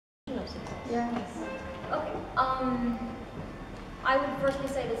Yes. Okay. I would firstly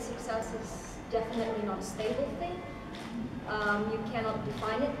say that success is definitely not a stable thing. You cannot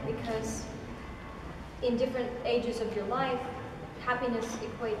define it because in different ages of your life, happiness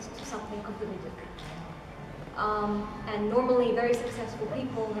equates to something completely different. And normally very successful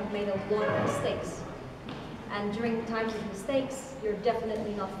people have made a lot of mistakes. And during times of mistakes, you're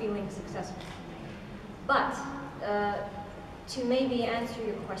definitely not feeling successful. But to maybe answer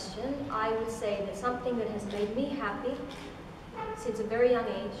your question, I would say that something that has made me happy since a very young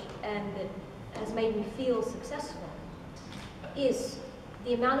age and that has made me feel successful is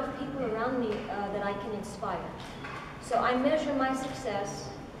the amount of people around me that I can inspire. So I measure my success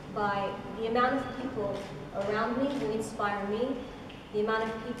by the amount of people around me who inspire me, the amount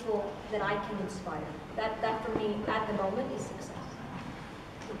of people that I can inspire. That for me, at the moment, is success.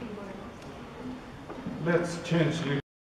 Let's change